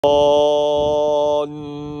UnDaoDu.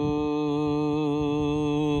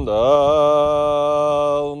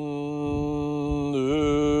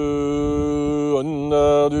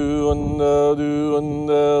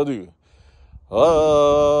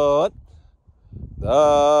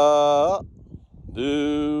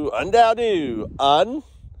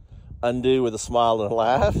 Undo with a smile and a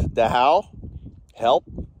laugh. Dao, help,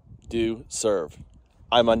 do, serve.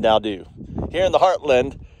 I'm UnDaoDu. Here in the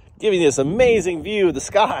heartland, giving you this amazing view of the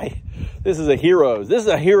sky. This is a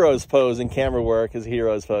hero's pose in camera work, is a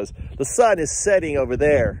hero's pose. The sun is setting over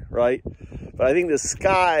there, right? But I think the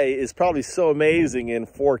sky is probably so amazing in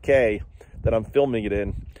 4K that I'm filming it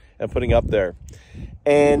in and putting up there.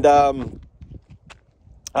 And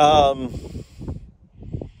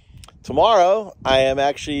tomorrow, I am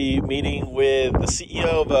actually meeting with the CEO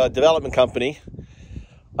of a development company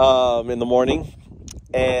in the morning.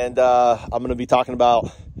 And I'm going to be talking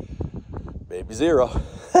about Baby Zero.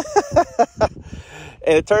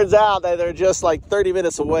 And it turns out that they're just like 30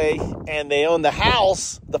 minutes away, and they own the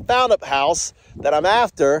house, the found-up house that I'm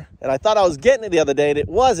after. And I thought I was getting it the other day, and it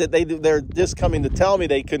wasn't. They're just coming to tell me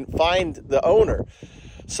they couldn't find the owner.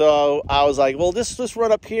 So I was like, well, just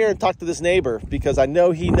run up here and talk to this neighbor, because I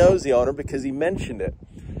know he knows the owner because he mentioned it.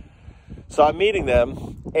 So I'm meeting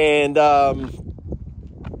them, and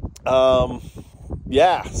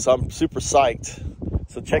yeah, so I'm super psyched.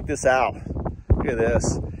 So check this out. Look at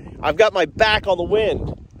this. I've got my back on the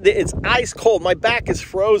wind. It's ice cold. My back is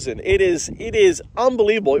frozen. It is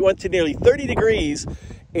unbelievable. It went to nearly 30 degrees,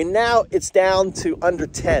 and now it's down to under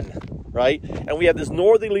 10, right? And we have this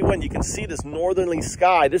northerly wind. You can see this northerly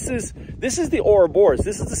sky. This is the Ouroboros.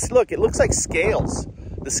 Look, it looks like scales.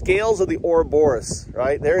 The scales of the Ouroboros,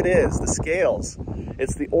 right? There it is, the scales.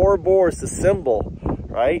 It's the Ouroboros, the symbol,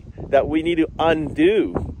 right? That we need to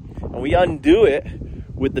undo. And we undo it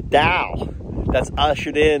with the Tao that's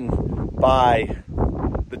ushered in by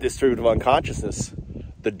the distributive unconsciousness,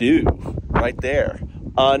 the do, right there.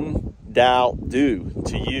 UnDaoDu,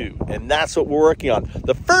 to you. And that's what we're working on.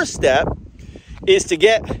 The first step is to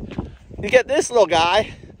get this little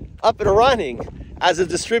guy up and running as a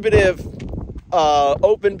distributive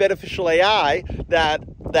open beneficial AI that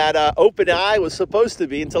OpenAI was supposed to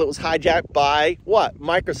be, until it was hijacked by what?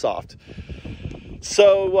 Microsoft.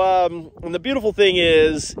 So, and the beautiful thing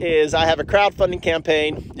is I have a crowdfunding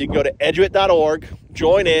campaign. You can go to EDUIT.org,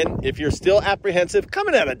 join in. If you're still apprehensive, come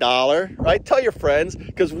in at $1, right? Tell your friends,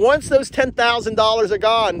 because once those $10,000 are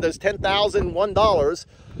gone, those $10,001,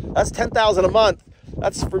 that's $10,000 a month.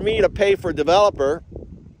 That's for me to pay for a developer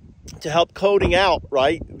to help coding out,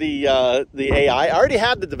 right? The AI. I already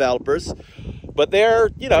have the developers, but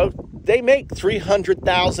they're, they make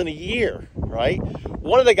 $300,000 a year, right?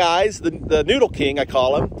 One of the guys, the Noodle King, I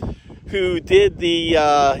call him, who did the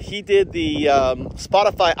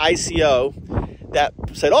Spotify ICO that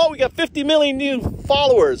said, oh, we got 50 million new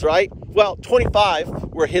followers, right? Well,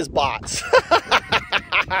 25 were his bots.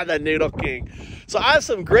 The Noodle King. So I have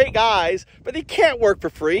some great guys, but they can't work for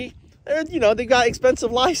free. They got expensive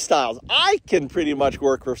lifestyles. I can pretty much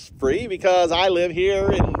work for free because I live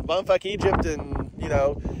here in bumfuck Egypt, and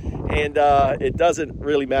it doesn't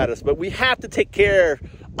really matter. But we have to take care,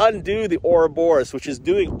 undo the Ouroboros, which is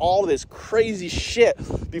doing all of this crazy shit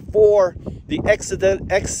before the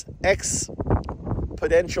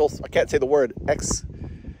exponential, I can't say the word,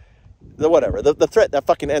 the threat that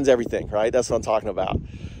fucking ends everything, right? That's what I'm talking about.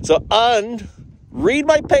 So read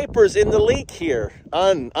my papers in the link here.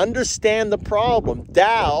 Understand the problem.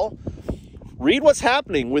 Dao, read what's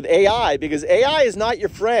happening with AI, because AI is not your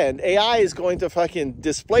friend. AI is going to fucking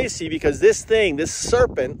displace you, because this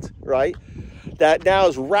serpent, right, that now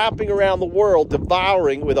is wrapping around the world,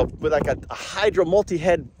 devouring with like a hydra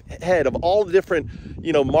multi-head of all the different,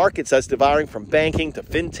 markets that's devouring, from banking to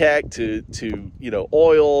fintech to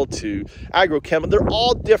oil to agrochemical. They're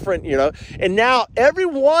all different, and now every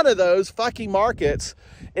one of those fucking markets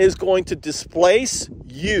is going to displace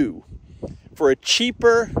you for a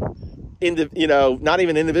cheaper, not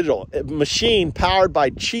even individual, machine powered by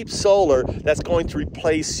cheap solar that's going to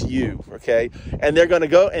replace you, okay? And they're going to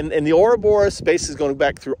go, and the Ouroboros space is going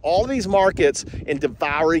back through all these markets and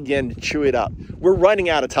devour again to chew it up. We're running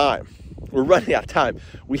out of time. We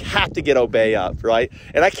have to get Obey up, right?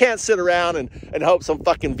 And I can't sit around and hope some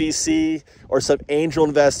fucking VC or some angel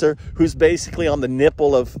investor who's basically on the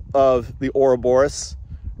nipple of the Ouroboros,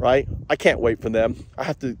 right? I can't wait for them. I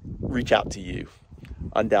have to reach out to you.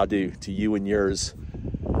 UnDaoDu, to you and yours,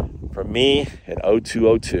 from me and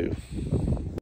 0202.